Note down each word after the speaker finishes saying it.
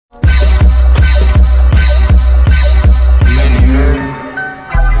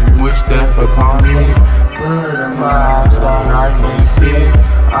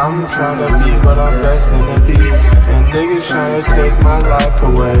tryna be what I'm destined to be. And niggas tryna take my life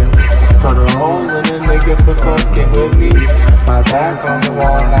away. Put a hole in a nigga for fucking with me. My back on the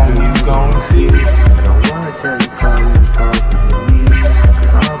wall, now you gon' see. I don't wanna tell you talking to me,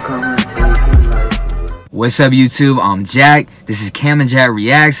 'cause I'll come and take your life away. What's up, YouTube? I'm Jack. This is Cam and Jack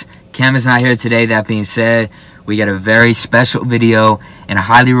Reacts. Cam is not here today. That being said, we got a very special video and a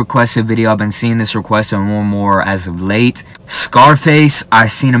highly requested video. I've been seeing this requested more and more as of late. Scarface, I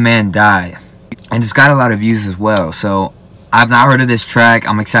Seen a Man Die. And it's got a lot of views as well. So I've not heard of this track.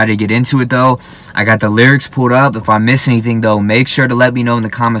 I'm excited to get into it though. I got the lyrics pulled up. If I miss anything though, make sure to let me know in the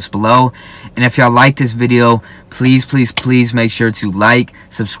comments below. And if y'all like this video, please, please, please make sure to like,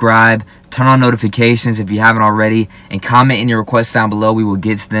 subscribe, turn on notifications if you haven't already, and comment any requests down below. We will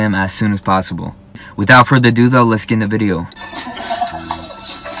get to them as soon as possible. Without further ado though, let's get in the video.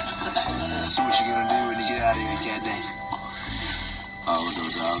 So what you gonna do when you get out of here, cat day? All of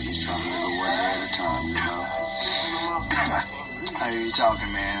those obvious trying to live one day at a time, you know? I hear you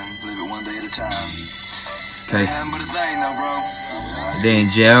talking, man. Live it one day at a time. Okay. But a thing though, bro. They in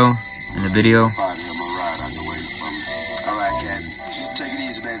jail in the video. Alright, cat. Take it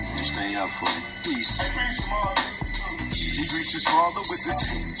easy, baby. Just stay up for me. Peace. He greets his father with his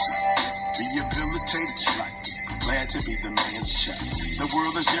hands up, rehabilitated slightly, glad to be the man's child. The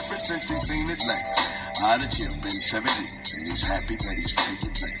world is different since he's seen it last. Out of jail, been 7 years, and he's happy that he's free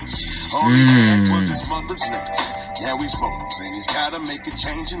at last. All he had was his mother's letters. Now he's bold, and he's gotta make a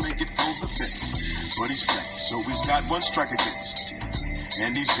change and make it full effect. But he's black, so he's got one strike against him.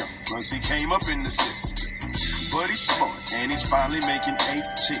 And he's young, plus he came up in the system. But he's smart, and he's finally making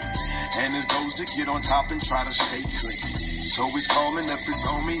 18. And his goal's to get on top and try to stay clean. So he's calling up his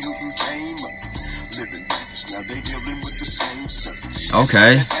homie who came up, living fast. Now they dealing with the same stuff.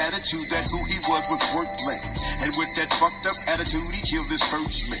 Okay. That attitude that who he was worth playing. And with that fucked up attitude, he killed his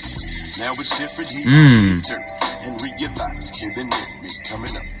first man. Now it's different, he turned and realized killing me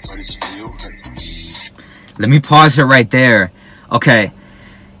coming up, but it still hurt. Let me pause it right there. Okay.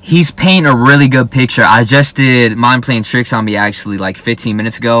 He's painting a really good picture. I just did Mind Playing Tricks on Me actually like 15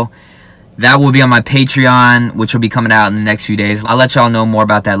 minutes ago. That will be on my Patreon, which will be coming out in the next few days. I'll let y'all know more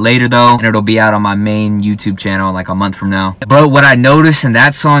about that later though, and it'll be out on my main YouTube channel like a month from now. But what I noticed in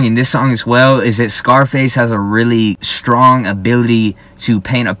that song and this song as well is that Scarface has a really strong ability to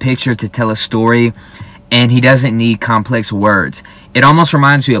paint a picture, to tell a story, and he doesn't need complex words. It almost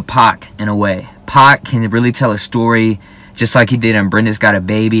reminds me of Pac in a way. Pac can really tell a story just like he did in Brenda's Got a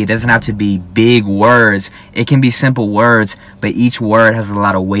Baby. It doesn't have to be big words. It can be simple words, but each word has a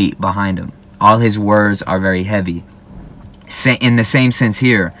lot of weight behind them. All his words are very heavy. In the same sense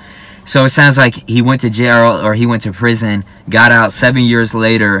here. So it sounds like he went to jail or he went to prison, got out 7 years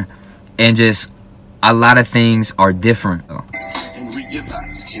later, and just a lot of things are different. And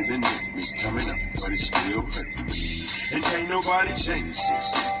realize killing me coming up, but it still hurt. And can't nobody change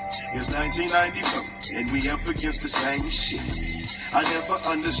this. It's 1994, and we up against the same shit. I never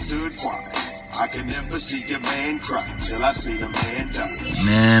understood why. I could never see a man cry till I seen a man die.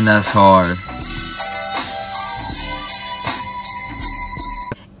 Man, that's hard.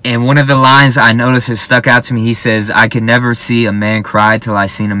 And one of the lines I noticed that stuck out to me, he says, I could never see a man cry till I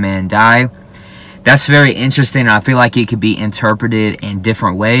seen a man die. That's very interesting. I feel like it could be interpreted in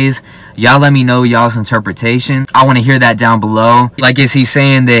different ways. Y'all let me know y'all's interpretation. I want to hear that down below. Like, is he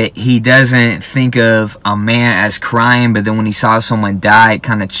saying that he doesn't think of a man as crying, but then when he saw someone die, it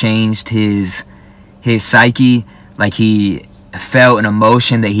kind of changed his psyche? Like he felt an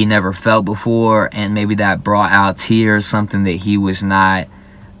emotion that he never felt before, and maybe that brought out tears, something that he was not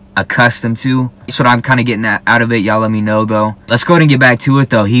accustomed to. That's what I'm kind of getting out of it. Y'all let me know though. Let's go ahead and get back to it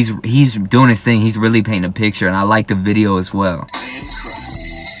though. He's doing his thing. He's really painting a picture, and I like the video as well.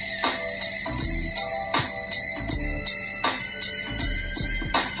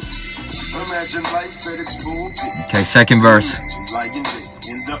 Imagine life at its full peak. Okay, second verse. Lying dead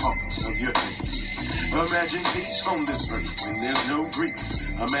in the arms of your enemy. Imagine peace on this earth when there's no grief.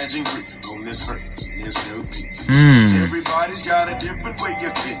 Imagine grief on this earth when there's no peace. Everybody's got a different way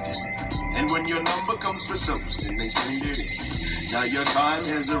of getting. And when your number comes for souls, then they send it in. Now your time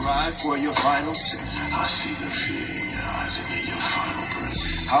has arrived for your final test. I see the fear in your eyes and hear your final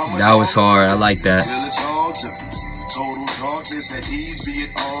breath. That was hard. I like that. Till it's all done. Total darkness at ease, be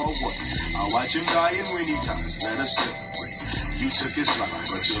it all one. I'll watch him die, and when he dies, let us celebrate. You took his life,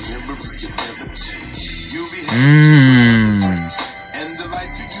 but your memory can never take. You'll be happy, and the life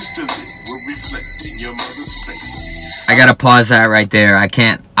you used to live will reflect in your mother's face. I gotta pause that right there.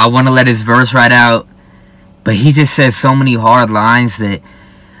 I want to let his verse right out, but he just says so many hard lines that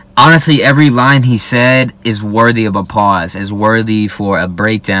Honestly, every line he said is worthy of a pause, is worthy for a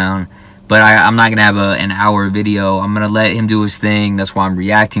breakdown. But I'm not going to have an hour video. I'm going to let him do his thing. That's why I'm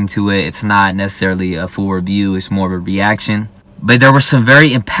reacting to it. It's not necessarily a full review. It's more of a reaction. But there were some very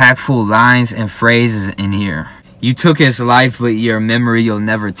impactful lines and phrases in here. You took his life, but your memory you'll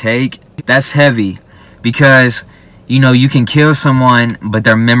never take. That's heavy. Because, you know, you can kill someone, but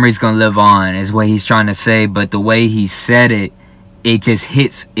their memory's going to live on, is what he's trying to say. But the way he said it, it just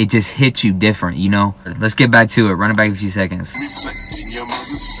hits you different, you know? Let's get back to it. Run it back a few seconds.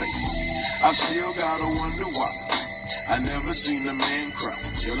 I still gotta wonder why I never seen a man cry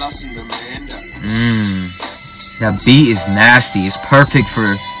till I seen a man die. That beat is nasty. It's perfect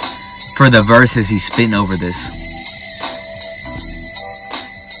for the verses he's spitting over this.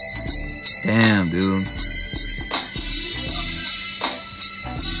 Damn, dude.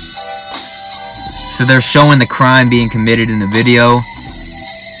 So they're showing the crime being committed in the video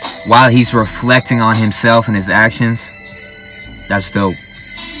while he's reflecting on himself and his actions. That's dope.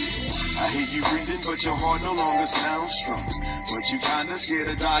 But your heart no longer sounds strong. But you kinda scared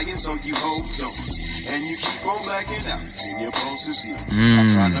of dying, so you hold on. And you keep on backing out in your closest look. I'm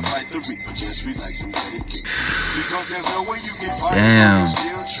trying to fight the reaper, just relax and let it get. Because there's no way you can fight it, but you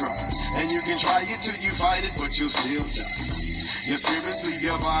still try. And you can try it till you fight it, but you'll still die. Your spirits leave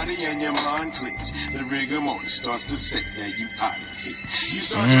your body and your mind clears. The rigor mortis starts to set, now you out of here. You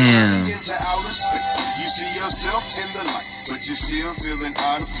start turning into outer space. You see yourself in the light, but you're still feeling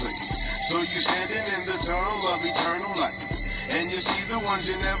out of place. So you standing in the tunnel of eternal life, and you see the ones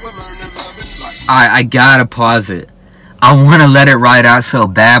you never learn to love and like. I gotta pause it. I want to let it ride out so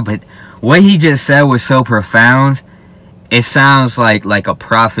bad, but what he just said was so profound. It sounds like a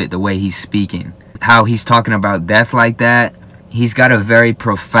prophet the way he's speaking. How he's talking about death like that. He's got a very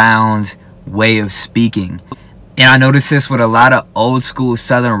profound way of speaking. And I noticed this with a lot of old school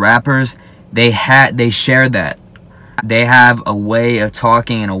Southern rappers. They share that. They have a way of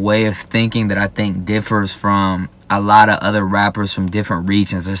talking and a way of thinking that I think differs from a lot of other rappers from different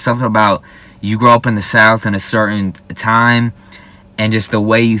regions. There's something about you grow up in the South in a certain time, and just the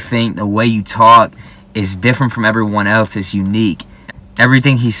way you think, the way you talk is different from everyone else. It's unique.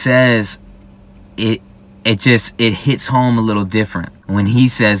 Everything he says, it hits home a little different when he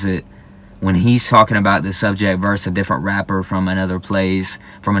says it. When he's talking about the subject versus a different rapper from another place,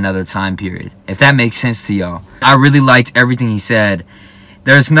 from another time period. If that makes sense to y'all. I really liked everything he said.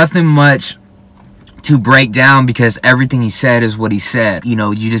 There's nothing much to break down because everything he said is what he said. You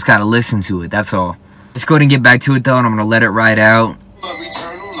know, you just gotta listen to it, that's all. Let's go ahead and get back to it though, and I'm gonna let it ride out.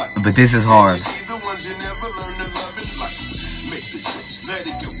 But this is hard.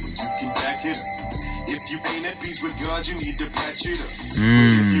 If you ain't at peace with God, you need to patch it up.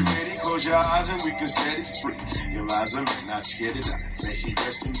 If you're ready, close your eyes and we can set it free. Your lies are not scared it out. May he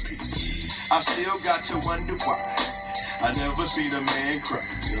rest in peace. I still got to wonder why I never seen a man cry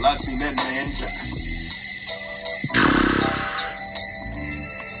till I seen that man die.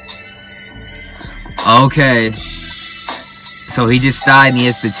 Okay. So he just died and he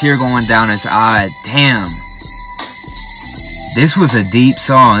has the tear going down his eye. Damn. This was a deep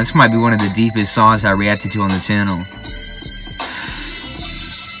song. This might be one of the deepest songs I reacted to on the channel.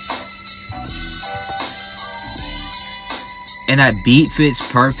 And that beat fits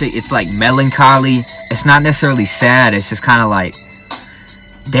perfect. It's like melancholy. It's not necessarily sad. It's just kind of like,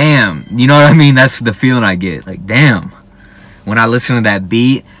 damn. You know what I mean? That's the feeling I get. Like, damn. When I listen to that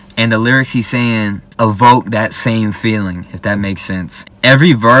beat and the lyrics he's saying evoke that same feeling, if that makes sense.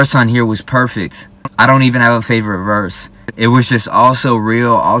 Every verse on here was perfect. I don't even have a favorite verse. It was just also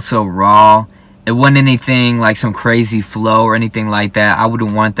real, also raw. It wasn't anything like some crazy flow or anything like that. I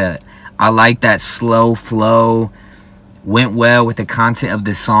wouldn't want that. I like that slow flow. Went well with the content of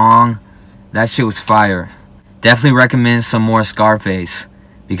the song. That shit was fire. Definitely recommend some more Scarface,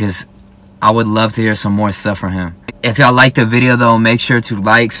 because I would love to hear some more stuff from him. If y'all like the video though, make sure to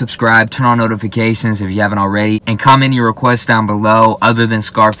like, subscribe, turn on notifications if you haven't already, and comment your requests down below other than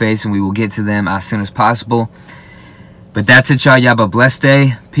Scarface, and we will get to them as soon as possible. But that's it, y'all. Y'all have a blessed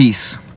day. Peace.